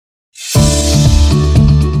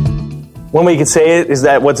One way you could say it is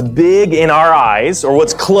that what's big in our eyes, or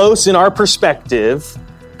what's close in our perspective,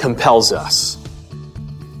 compels us.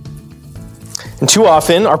 And too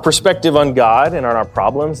often, our perspective on God and on our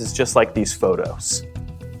problems is just like these photos.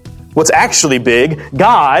 What's actually big,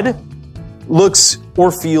 God, looks or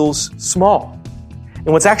feels small.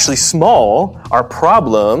 And what's actually small, our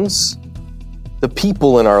problems, the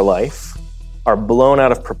people in our life, are blown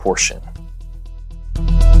out of proportion.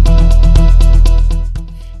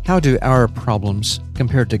 How do our problems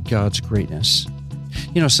compare to God's greatness?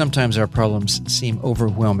 You know, sometimes our problems seem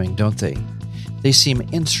overwhelming, don't they? They seem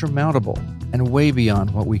insurmountable and way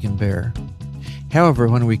beyond what we can bear. However,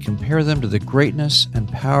 when we compare them to the greatness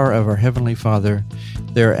and power of our Heavenly Father,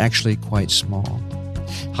 they're actually quite small.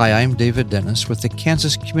 Hi, I'm David Dennis with the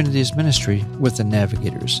Kansas Communities Ministry with the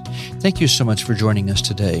Navigators. Thank you so much for joining us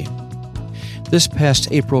today. This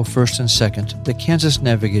past April 1st and 2nd, the Kansas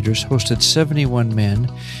Navigators hosted 71 men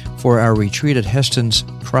for our retreat at Heston's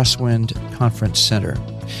Crosswind Conference Center.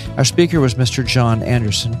 Our speaker was Mr. John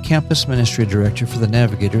Anderson, Campus Ministry Director for the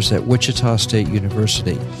Navigators at Wichita State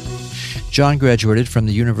University. John graduated from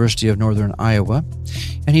the University of Northern Iowa,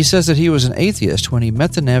 and he says that he was an atheist when he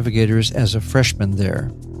met the Navigators as a freshman there.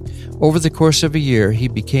 Over the course of a year, he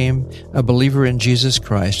became a believer in Jesus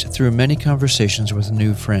Christ through many conversations with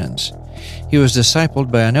new friends. He was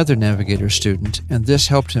discipled by another Navigator student, and this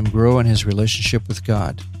helped him grow in his relationship with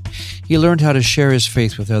God. He learned how to share his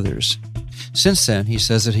faith with others. Since then, he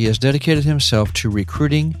says that he has dedicated himself to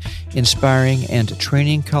recruiting, inspiring, and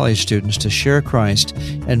training college students to share Christ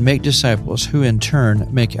and make disciples who in turn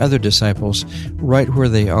make other disciples right where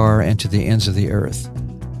they are and to the ends of the earth.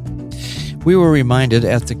 We were reminded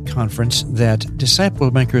at the conference that disciple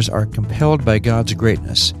makers are compelled by God's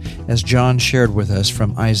greatness, as John shared with us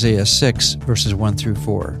from Isaiah 6, verses 1 through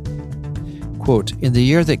 4. Quote, "In the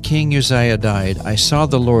year that King Uzziah died, I saw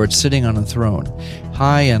the Lord sitting on a throne,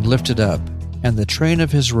 high and lifted up, and the train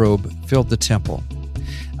of his robe filled the temple.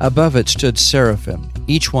 Above it stood seraphim.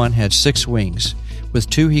 Each one had 6 wings. With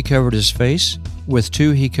 2 he covered his face, with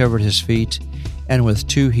 2 he covered his feet, and with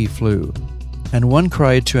 2 he flew. And one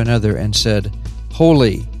cried to another and said,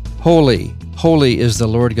 Holy, holy, holy is the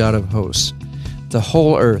Lord God of hosts. The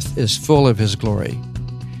whole earth is full of his glory.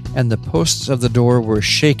 And the posts of the door were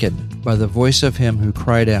shaken by the voice of him who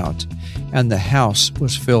cried out, and the house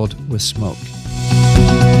was filled with smoke."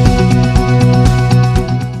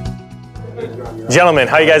 Gentlemen,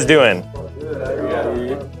 how you guys doing?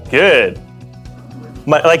 Good.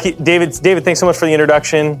 David, thanks so much for the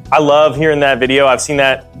introduction. I love hearing that video. I've seen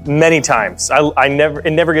that many times.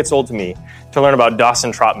 It never gets old to me to learn about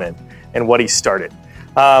Dawson Trotman and what he started.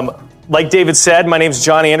 Like David said, my name's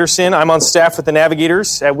John Anderson. I'm on staff with the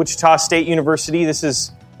Navigators at Wichita State University.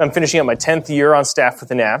 I'm finishing up my 10th year on staff with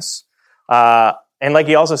the Navs. And like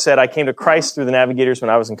he also said, I came to Christ through the Navigators when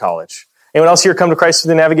I was in college. Anyone else here come to Christ through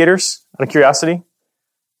the Navigators? Out of curiosity?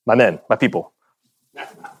 My men, my people.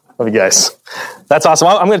 Love you guys. That's awesome.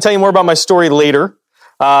 I'm going to tell you more about my story later.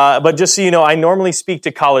 But just so you know, I normally speak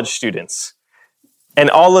to college students. And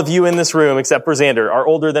all of you in this room, except for Xander, are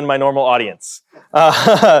older than my normal audience.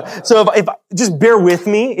 So if just bear with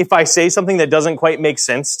me if I say something that doesn't quite make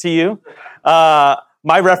sense to you.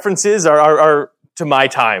 My references are to my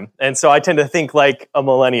time. And so I tend to think like a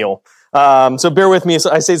millennial. So bear with me if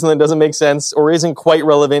I say something that doesn't make sense or isn't quite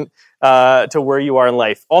relevant to where you are in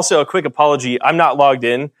life. Also, a quick apology. I'm not logged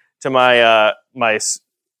in to my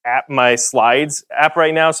my slides app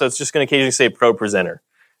right now, so it's just going to occasionally say Pro Presenter.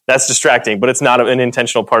 That's distracting, but it's not an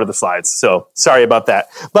intentional part of the slides. So sorry about that.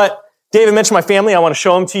 But David mentioned my family. I want to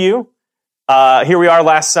show them to you. Here we are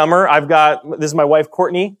last summer. This is my wife,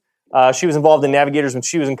 Courtney. She was involved in Navigators when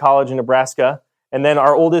she was in college in Nebraska. And then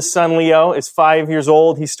our oldest son, Leo, is 5 years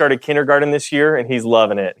old. He started kindergarten this year, and he's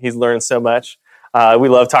loving it. He's learned so much. We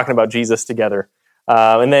love talking about Jesus together.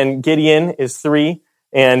 And then Gideon is 3.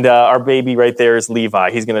 And our baby right there is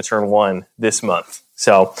Levi. He's going to turn 1 this month.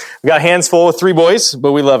 So we got hands full with 3 boys,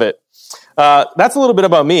 but we love it. That's a little bit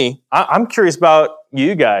about me. I'm curious about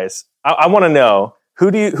you guys. I want to know,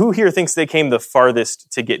 who here thinks they came the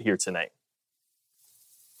farthest to get here tonight?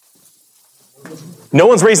 No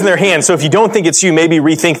one's raising their hand, so if you don't think it's you, maybe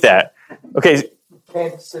rethink that. Okay.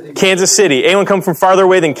 Kansas City. Kansas City. Anyone come from farther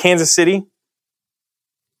away than Kansas City?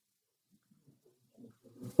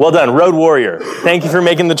 Well done, Road Warrior. Thank you for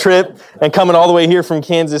making the trip and coming all the way here from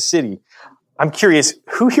Kansas City. I'm curious,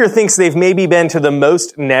 who here thinks they've maybe been to the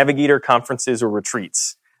most Navigator conferences or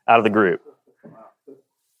retreats out of the group?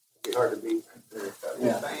 It's hard to beat.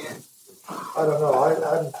 Yeah. I don't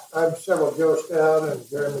know. I'm several Joe Stout and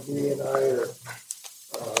Jerry McGee and I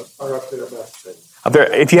are up there about 6. Up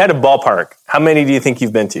there, if you had a ballpark, how many do you think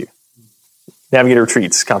you've been to? Navigator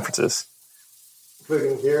retreats, conferences.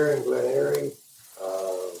 Including here in Glen Eyrie.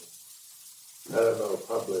 I don't know,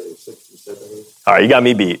 probably 60, 70. All right, you got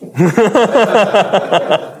me beat.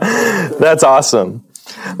 That's awesome.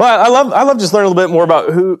 Well, I love just learning a little bit more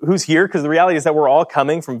about who's here, because the reality is that we're all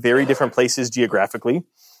coming from very different places geographically,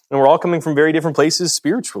 and we're all coming from very different places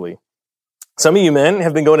spiritually. Some of you men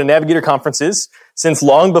have been going to Navigator conferences since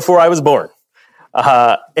long before I was born.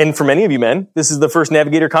 And for many of you men, this is the first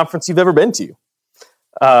Navigator conference you've ever been to.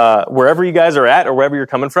 Wherever you guys are at or wherever you're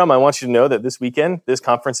coming from, I want you to know that this weekend, this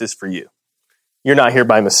conference is for you. You're not here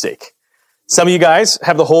by mistake. Some of you guys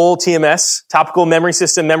have the whole TMS, topical memory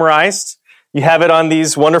system, memorized. You have it on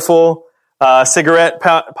these wonderful cigarette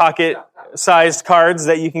pocket-sized cards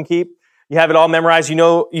that you can keep. You have it all memorized. You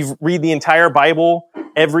know, you read the entire Bible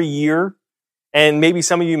every year. And maybe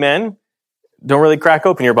some of you men don't really crack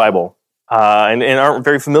open your Bible and aren't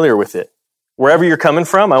very familiar with it. Wherever you're coming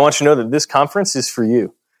from, I want you to know that this conference is for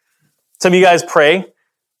you. Some of you guys pray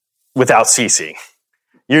without ceasing.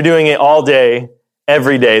 You're doing it all day,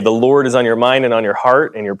 every day. The Lord is on your mind and on your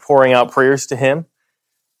heart, and you're pouring out prayers to Him.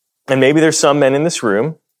 And maybe there's some men in this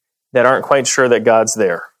room that aren't quite sure that God's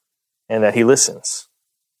there and that He listens.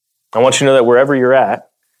 I want you to know that wherever you're at,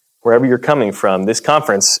 wherever you're coming from, this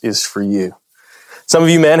conference is for you. Some of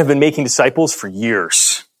you men have been making disciples for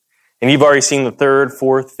years, and you've already seen the 3rd,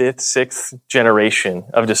 4th, 5th, 6th generation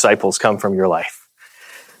of disciples come from your life.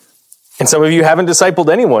 And some of you haven't discipled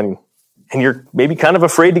anyone, and you're maybe kind of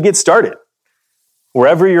afraid to get started.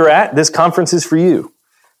 Wherever you're at, this conference is for you.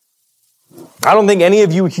 I don't think any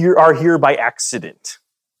of you here are here by accident.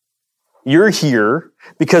 You're here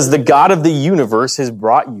because the God of the universe has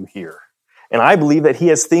brought you here. And I believe that He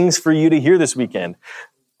has things for you to hear this weekend.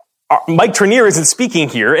 Mike Trenier isn't speaking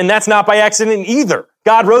here, and that's not by accident either.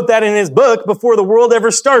 God wrote that in His book before the world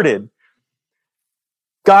ever started.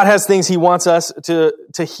 God has things He wants us to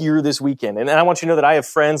hear this weekend. And I want you to know that I have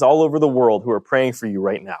friends all over the world who are praying for you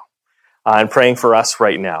right now and praying for us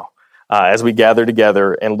right now as we gather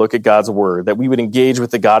together and look at God's Word, that we would engage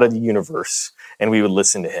with the God of the universe and we would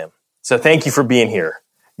listen to Him. So thank you for being here.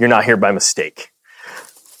 You're not here by mistake.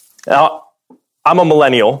 Now, I'm a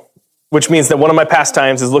millennial, which means that one of my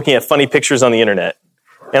pastimes is looking at funny pictures on the internet.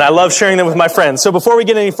 And I love sharing them with my friends. So before we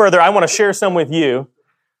get any further, I want to share some with you.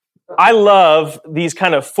 I love these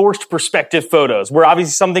kind of forced perspective photos where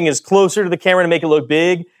obviously something is closer to the camera to make it look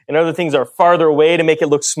big and other things are farther away to make it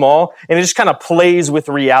look small. And it just kind of plays with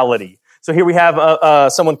reality. So here we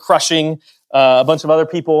have someone crushing a bunch of other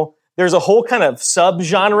people. There's a whole kind of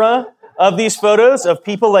subgenre of these photos of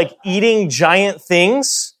people like eating giant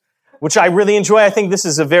things, which I really enjoy. I think this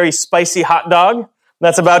is a very spicy hot dog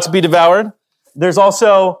that's about to be devoured. There's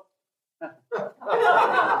also,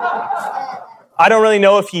 I don't really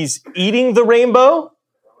know if he's eating the rainbow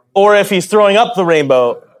or if he's throwing up the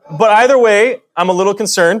rainbow. But either way, I'm a little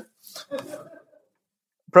concerned.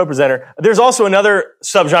 Pro presenter. There's also another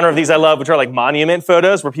subgenre of these I love, which are like monument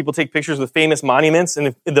photos where people take pictures with famous monuments.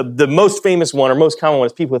 And the most famous one or most common one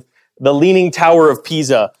is people with the Leaning Tower of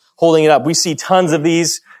Pisa holding it up. We see tons of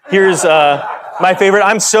these. Here's my favorite.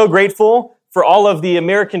 I'm so grateful for all of the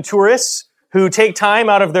American tourists who take time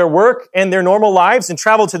out of their work and their normal lives and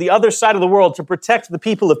travel to the other side of the world to protect the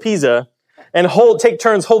people of Pisa and take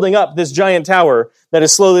turns holding up this giant tower that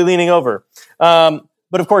is slowly leaning over.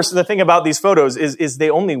 But of course, the thing about these photos is they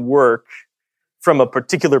only work from a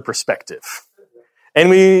particular perspective. And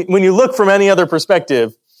when you look from any other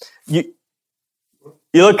perspective, you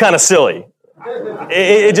look kind of silly.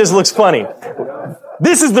 It just looks funny.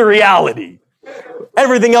 This is the reality.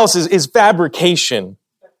 Everything else is fabrication.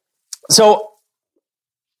 So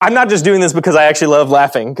I'm not just doing this because I actually love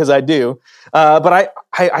laughing, because I do. But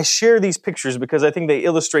I share these pictures because I think they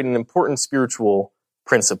illustrate an important spiritual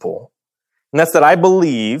principle. And that's that I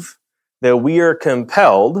believe that we are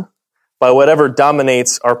compelled by whatever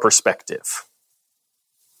dominates our perspective.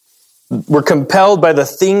 We're compelled by the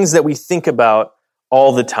things that we think about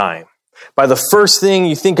all the time. By the first thing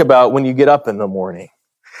you think about when you get up in the morning.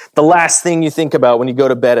 The last thing you think about when you go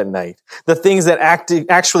to bed at night. The things that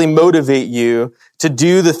actually motivate you to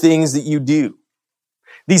do the things that you do.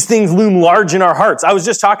 These things loom large in our hearts. I was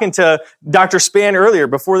just talking to Dr. Spann earlier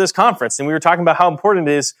before this conference, and we were talking about how important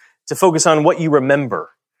it is to focus on what you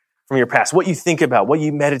remember from your past, what you think about, what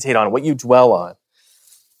you meditate on, what you dwell on.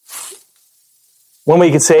 One way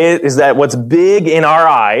you could say it is that what's big in our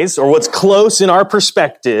eyes or what's close in our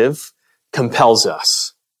perspective compels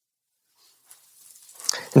us.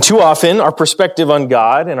 And too often, our perspective on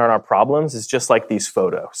God and on our problems is just like these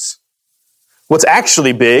photos. What's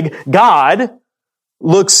actually big, God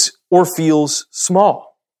looks or feels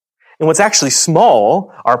small. And what's actually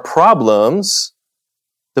small, our problems,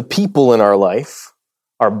 the people in our life,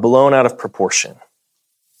 are blown out of proportion.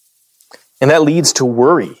 And that leads to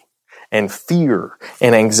worry and fear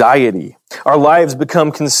and anxiety. Our lives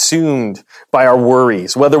become consumed by our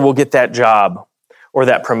worries, whether we'll get that job or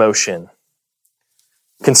that promotion.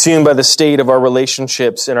 Consumed by the state of our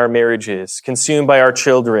relationships and our marriages. Consumed by our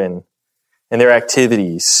children and their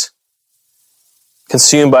activities.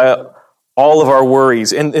 Consumed by all of our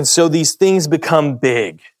worries. And so these things become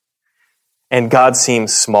big. And God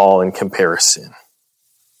seems small in comparison.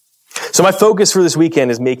 So my focus for this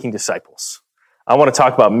weekend is making disciples. I want to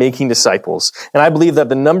talk about making disciples. And I believe that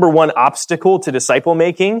the number one obstacle to disciple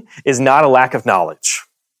making is not a lack of knowledge.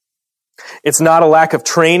 It's not a lack of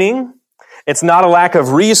training. It's not a lack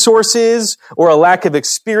of resources or a lack of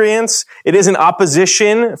experience. It isn't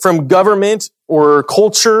opposition from government or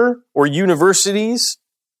culture or universities.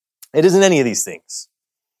 It isn't any of these things.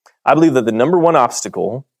 I believe that the number one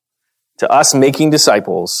obstacle to us making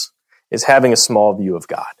disciples is having a small view of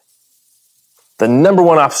God. The number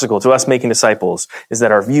one obstacle to us making disciples is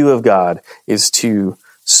that our view of God is too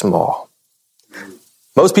small.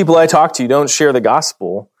 Most people I talk to don't share the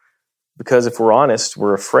gospel because, if we're honest,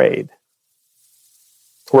 we're afraid.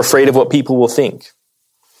 We're afraid of what people will think.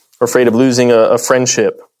 We're afraid of losing a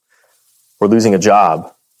friendship or losing a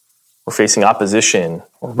job or facing opposition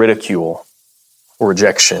or ridicule or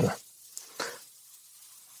rejection.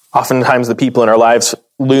 Oftentimes the people in our lives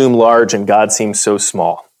loom large and God seems so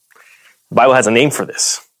small. The Bible has a name for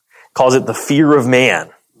this. It calls it the fear of man.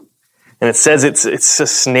 And it says it's a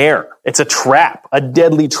snare. It's a trap, a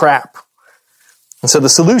deadly trap. And so the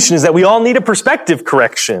solution is that we all need a perspective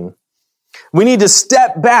correction. We need to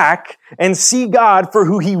step back and see God for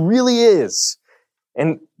who he really is.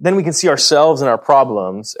 And then we can see ourselves and our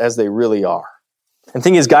problems as they really are. And the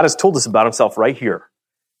thing is, God has told us about himself right here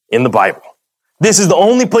in the Bible. This is the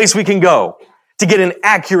only place we can go to get an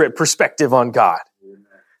accurate perspective on God.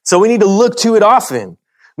 So we need to look to it often.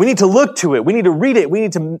 We need to look to it. We need to read it. We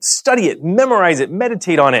need to study it, memorize it,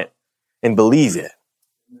 meditate on it, and believe it,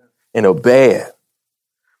 and obey it.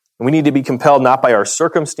 And we need to be compelled not by our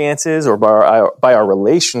circumstances or by our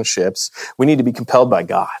relationships. We need to be compelled by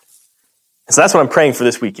God. And so that's what I'm praying for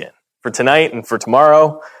this weekend. For tonight and for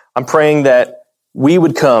tomorrow, I'm praying that we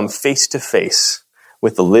would come face to face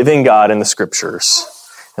with the living God in the scriptures,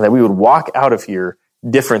 and that we would walk out of here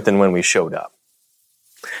different than when we showed up.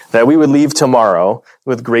 That we would leave tomorrow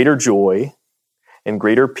with greater joy and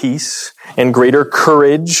greater peace and greater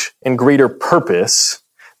courage and greater purpose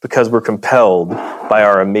because we're compelled by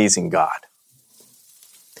our amazing God.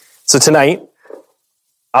 So tonight,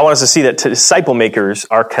 I want us to see that disciple makers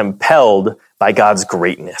are compelled by God's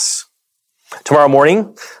greatness. Tomorrow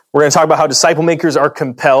morning, we're going to talk about how disciple makers are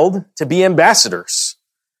compelled to be ambassadors.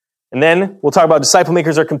 And then we'll talk about disciple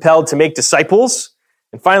makers are compelled to make disciples.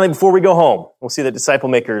 And finally, before we go home, we'll see that disciple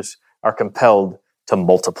makers are compelled to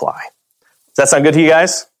multiply. Does that sound good to you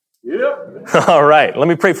guys? Yep. All right, let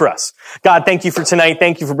me pray for us. God, thank you for tonight.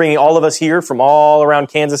 Thank you for bringing all of us here from all around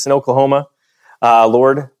Kansas and Oklahoma.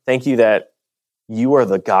 Lord, thank you that you are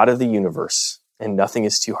the God of the universe and nothing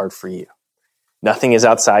is too hard for you. Nothing is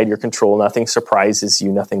outside your control. Nothing surprises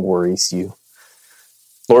you. Nothing worries you.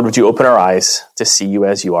 Lord, would you open our eyes to see you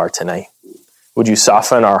as you are tonight? Would you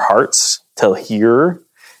soften our hearts to hear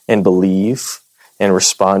and believe and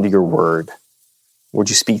respond to your word? Would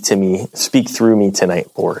you speak through me tonight,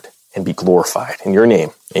 Lord, and be glorified. In your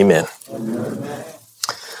name, amen. Amen.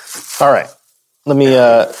 All right.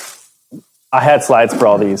 I had slides for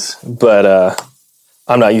all these, but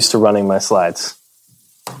I'm not used to running my slides.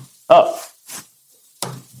 Oh.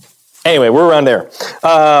 Anyway, we're around there.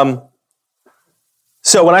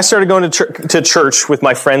 So when I started going to church with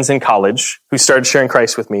my friends in college who started sharing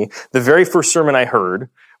Christ with me, the very first sermon I heard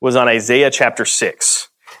was on Isaiah chapter 6,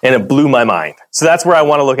 and it blew my mind. So that's where I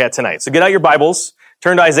want to look at tonight. So get out your Bibles,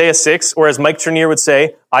 turn to Isaiah 6, or as Mike Trenier would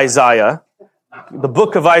say, Isaiah, the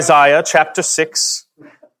book of Isaiah, chapter 6.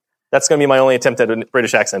 That's going to be my only attempt at a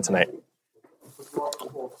British accent tonight.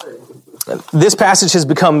 This passage has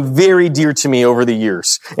become very dear to me over the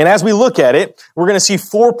years. And as we look at it, we're going to see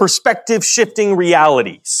 4 perspective-shifting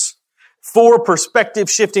realities. 4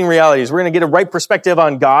 perspective-shifting realities. We're going to get a right perspective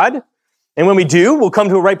on God. And when we do, we'll come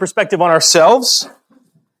to a right perspective on ourselves.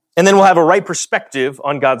 And then we'll have a right perspective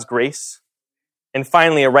on God's grace. And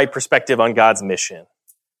finally, a right perspective on God's mission.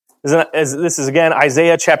 This is, again,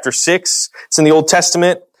 Isaiah chapter 6. It's in the Old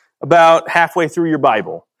Testament, about halfway through your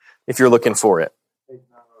Bible, if you're looking for it.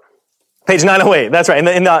 Page 908, that's right,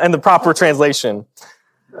 in the proper translation.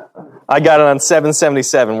 I got it on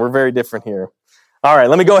 777. We're very different here. All right,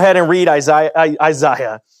 let me go ahead and read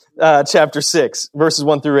Isaiah. chapter 6, verses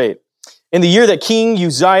 1 through 8. In the year that King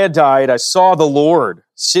Uzziah died, I saw the Lord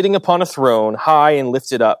sitting upon a throne, high and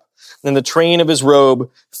lifted up, and the train of his robe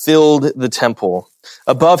filled the temple.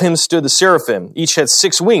 Above him stood the seraphim. Each had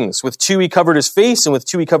 6 wings. With 2 he covered his face, and with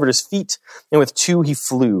 2 he covered his feet, and with 2 he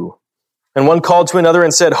flew. And one called to another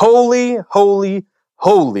and said, Holy, holy,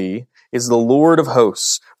 holy is the Lord of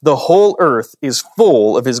hosts. The whole earth is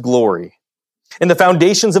full of his glory. And the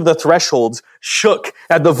foundations of the thresholds shook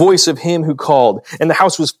at the voice of him who called, and the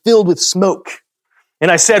house was filled with smoke. And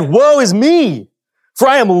I said, Woe is me! For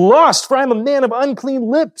I am lost, for I am a man of unclean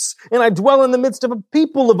lips, and I dwell in the midst of a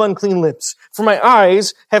people of unclean lips. For my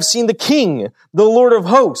eyes have seen the King, the Lord of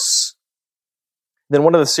hosts. Then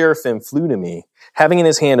one of the seraphim flew to me, having in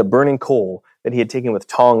his hand a burning coal that he had taken with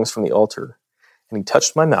tongs from the altar. And he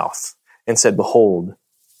touched my mouth and said, Behold,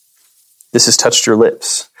 this has touched your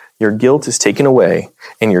lips. Your guilt is taken away,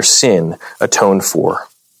 and your sin atoned for.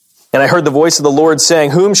 And I heard the voice of the Lord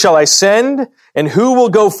saying, Whom shall I send, and who will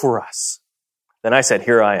go for us? Then I said,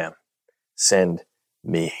 Here I am. Send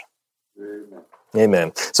me.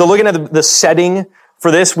 Amen. So looking at the setting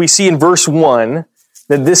for this, we see in verse 1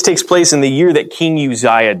 that this takes place in the year that King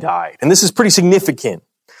Uzziah died. And this is pretty significant.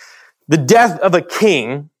 The death of a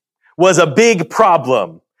king was a big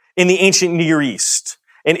problem in the ancient Near East.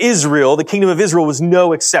 And Israel, the kingdom of Israel, was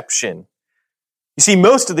no exception. You see,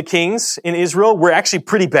 most of the kings in Israel were actually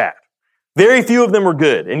pretty bad. Very few of them were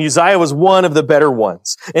good, and Uzziah was one of the better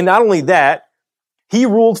ones. And not only that, he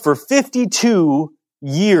ruled for 52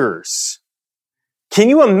 years. Can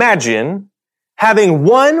you imagine having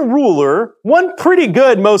one ruler, one pretty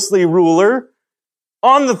good mostly ruler,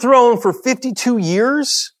 on the throne for 52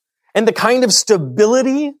 years, and the kind of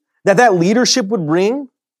stability that leadership would bring?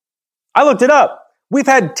 I looked it up. We've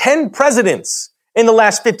had 10 presidents in the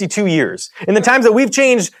last 52 years. In the times that we've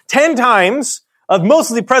changed 10 times of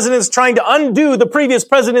mostly presidents trying to undo the previous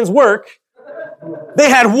president's work, they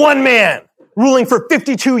had one man ruling for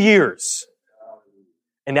 52 years.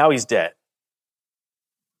 And now he's dead.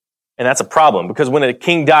 And that's a problem, because when a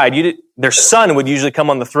king died, their son would usually come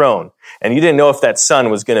on the throne, and you didn't know if that son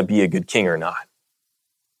was going to be a good king or not.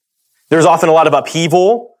 There's often a lot of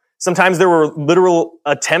upheaval. Sometimes there were literal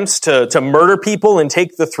attempts to murder people and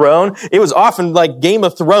take the throne. It was often like Game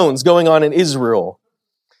of Thrones going on in Israel.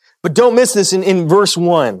 But don't miss this in verse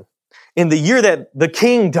 1. In the year that the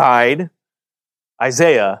king died,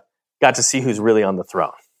 Isaiah got to see who's really on the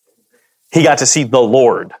throne. He got to see the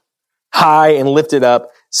Lord, high and lifted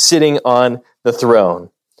up, sitting on the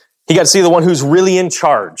throne. He got to see the one who's really in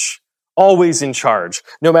charge, always in charge,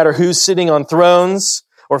 no matter who's sitting on thrones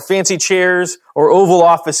or fancy chairs or oval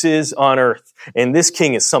offices on earth. And this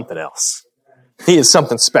king is something else. He is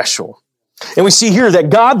something special. And we see here that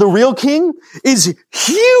God, the real king, is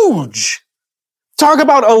huge. Talk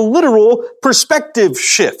about a literal perspective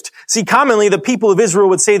shift. See, commonly the people of Israel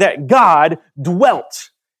would say that God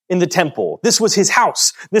dwelt in the temple. This was his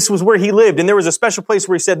house. This was where he lived. And there was a special place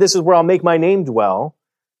where he said, this is where I'll make my name dwell.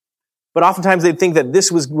 But oftentimes they'd think that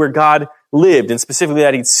this was where God lived, and specifically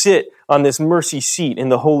that he'd sit on this mercy seat in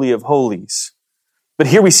the Holy of Holies. But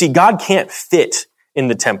here we see God can't fit in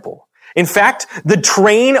the temple. In fact, the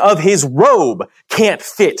train of his robe can't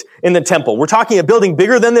fit in the temple. We're talking a building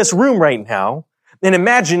bigger than this room right now. And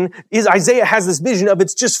imagine, Isaiah has this vision of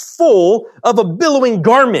it's just full of a billowing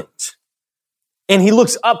garment. And he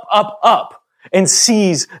looks up, up, up and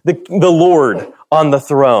sees the Lord on the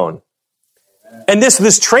throne. And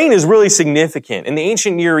this train is really significant. In the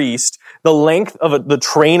ancient Near East, the length of the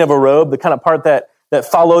train of a robe, the kind of part that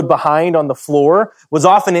followed behind on the floor, was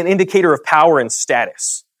often an indicator of power and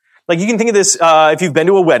status. Like you can think of this, if you've been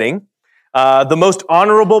to a wedding, the most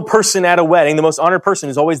honorable person at a wedding, the most honored person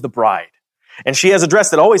is always the bride. And she has a dress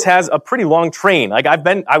that always has a pretty long train. Like I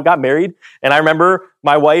got married, and I remember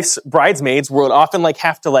my wife's bridesmaids would often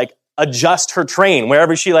have to adjust her train.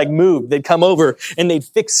 Wherever she moved, they'd come over and they'd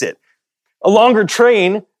fix it. A longer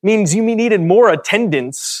train means you needed more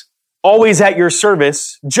attendants always at your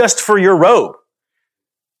service just for your robe.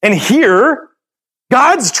 And here,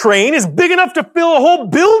 God's train is big enough to fill a whole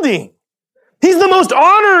building. He's the most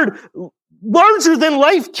honored, larger than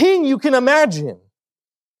life king you can imagine.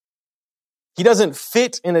 He doesn't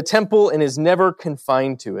fit in a temple and is never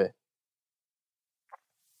confined to it.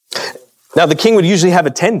 Now, the king would usually have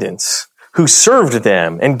attendants who served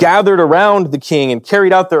them and gathered around the king and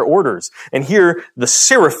carried out their orders. And here, the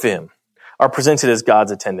seraphim are presented as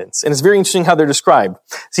God's attendants. And it's very interesting how they're described.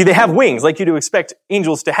 See, they have wings like you'd expect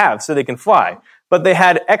angels to have so they can fly, but they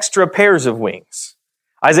had extra pairs of wings.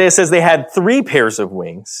 Isaiah says they had 3 pairs of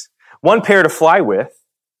wings, 1 pair to fly with,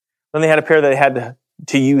 then they had a pair that they had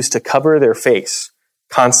to use to cover their face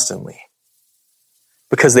constantly,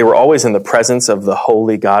 because they were always in the presence of the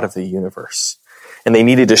holy God of the universe. And they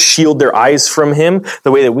needed to shield their eyes from him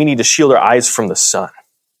the way that we need to shield our eyes from the sun.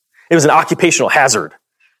 It was an occupational hazard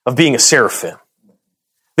of being a seraphim.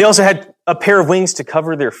 They also had a pair of wings to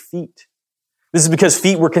cover their feet. This is because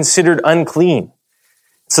feet were considered unclean.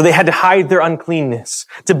 So they had to hide their uncleanness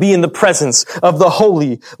to be in the presence of the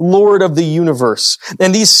holy Lord of the universe.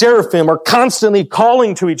 And these seraphim are constantly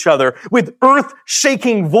calling to each other with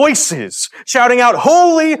earth-shaking voices, shouting out,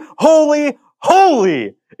 "Holy, holy,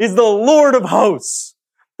 holy is the Lord of hosts.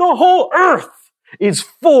 The whole earth is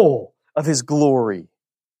full of his glory."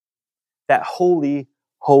 That holy,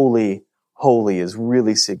 holy, holy is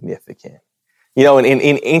really significant. You know,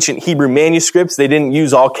 in ancient Hebrew manuscripts, they didn't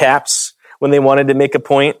use all caps when they wanted to make a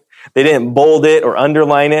point. They didn't bold it or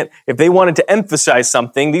underline it. If they wanted to emphasize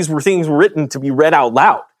something, these were things written to be read out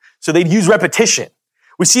loud. So they'd use repetition.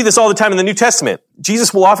 We see this all the time in the New Testament.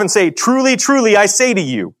 Jesus will often say, "Truly, truly, I say to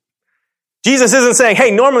you." Jesus isn't saying, "Hey,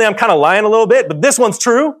 normally I'm kind of lying a little bit, but this one's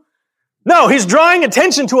true." No, he's drawing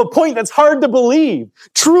attention to a point that's hard to believe.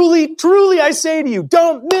 Truly, truly, I say to you,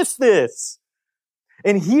 don't miss this.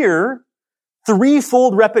 And here,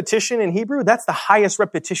 threefold repetition in Hebrew, that's the highest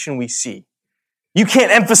repetition we see. You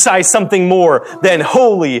can't emphasize something more than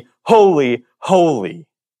holy, holy, holy.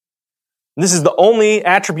 And this is the only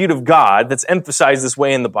attribute of God that's emphasized this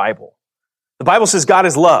way in the Bible. The Bible says God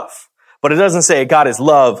is love, but it doesn't say God is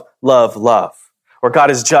love, love, love, or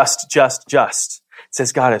God is just, just, just. It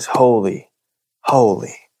says God is holy,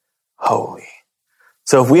 holy, holy.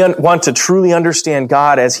 So if we want to truly understand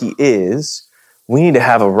God as he is, we need to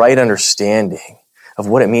have a right understanding of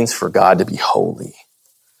what it means for God to be holy.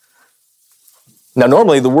 Now,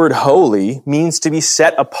 normally the word holy means to be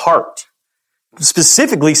set apart,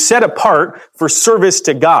 specifically set apart for service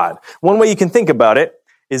to God. One way you can think about it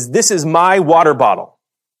is, this is my water bottle.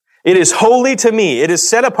 It is holy to me. It is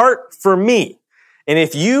set apart for me. And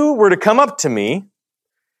if you were to come up to me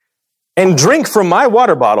and drink from my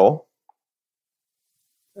water bottle,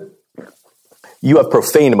 you have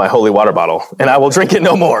profaned my holy water bottle, and I will drink it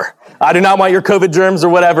no more. I do not want your COVID germs or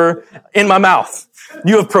whatever in my mouth.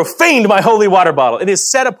 You have profaned my holy water bottle. It is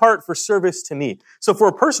set apart for service to me. So for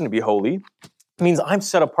a person to be holy, it means I'm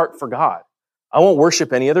set apart for God. I won't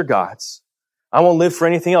worship any other gods. I won't live for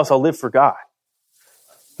anything else. I'll live for God.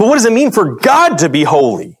 But what does it mean for God to be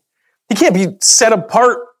holy? He can't be set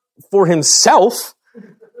apart for himself.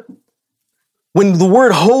 When the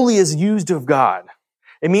word holy is used of God,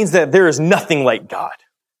 it means that there is nothing like God.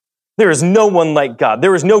 There is no one like God.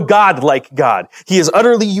 There is no God like God. He is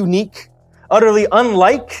utterly unique, utterly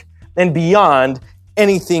unlike, and beyond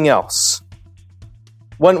anything else.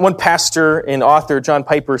 One pastor and author, John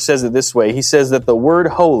Piper, says it this way. He says that the word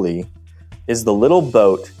holy is the little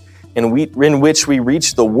boat in which we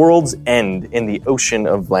reach the world's end in the ocean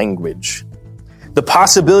of language. The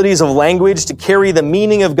possibilities of language to carry the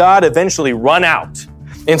meaning of God eventually run out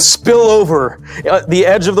and spill over the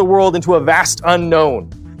edge of the world into a vast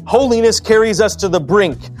unknown. Holiness carries us to the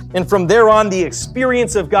brink, and from there on, the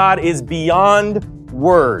experience of God is beyond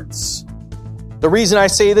words. The reason I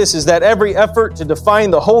say this is that every effort to define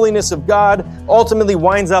the holiness of God ultimately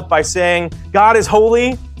winds up by saying God is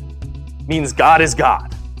holy means God is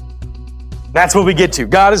God. That's what we get to.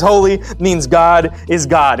 God is holy means God is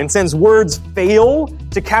God. And since words fail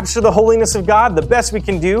to capture the holiness of God, the best we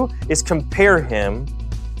can do is compare him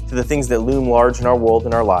to the things that loom large in our world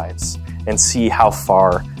and our lives and see how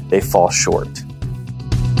far they fall short.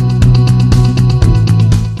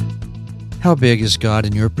 How big is God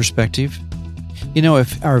in your perspective? You know,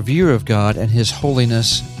 if our view of God and his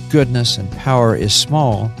holiness, goodness, and power is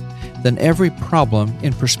small, then every problem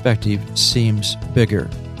in perspective seems bigger.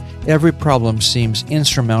 Every problem seems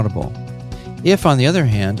insurmountable. If, on the other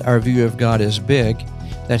hand, our view of God is big,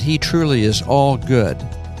 that he truly is all good,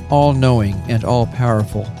 all-knowing, and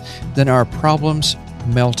all-powerful, then our problems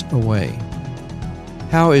melt away.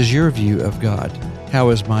 How is your view of God? How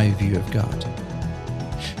is my view of God?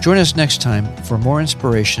 Join us next time for more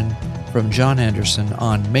inspiration from John Anderson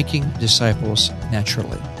on making disciples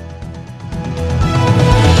naturally.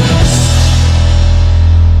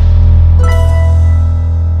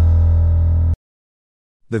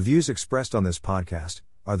 The views expressed on this podcast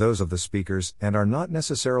are those of the speakers and are not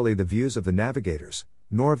necessarily the views of the Navigators,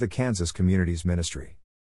 nor of the Kansas Communities Ministry.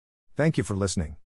 Thank you for listening.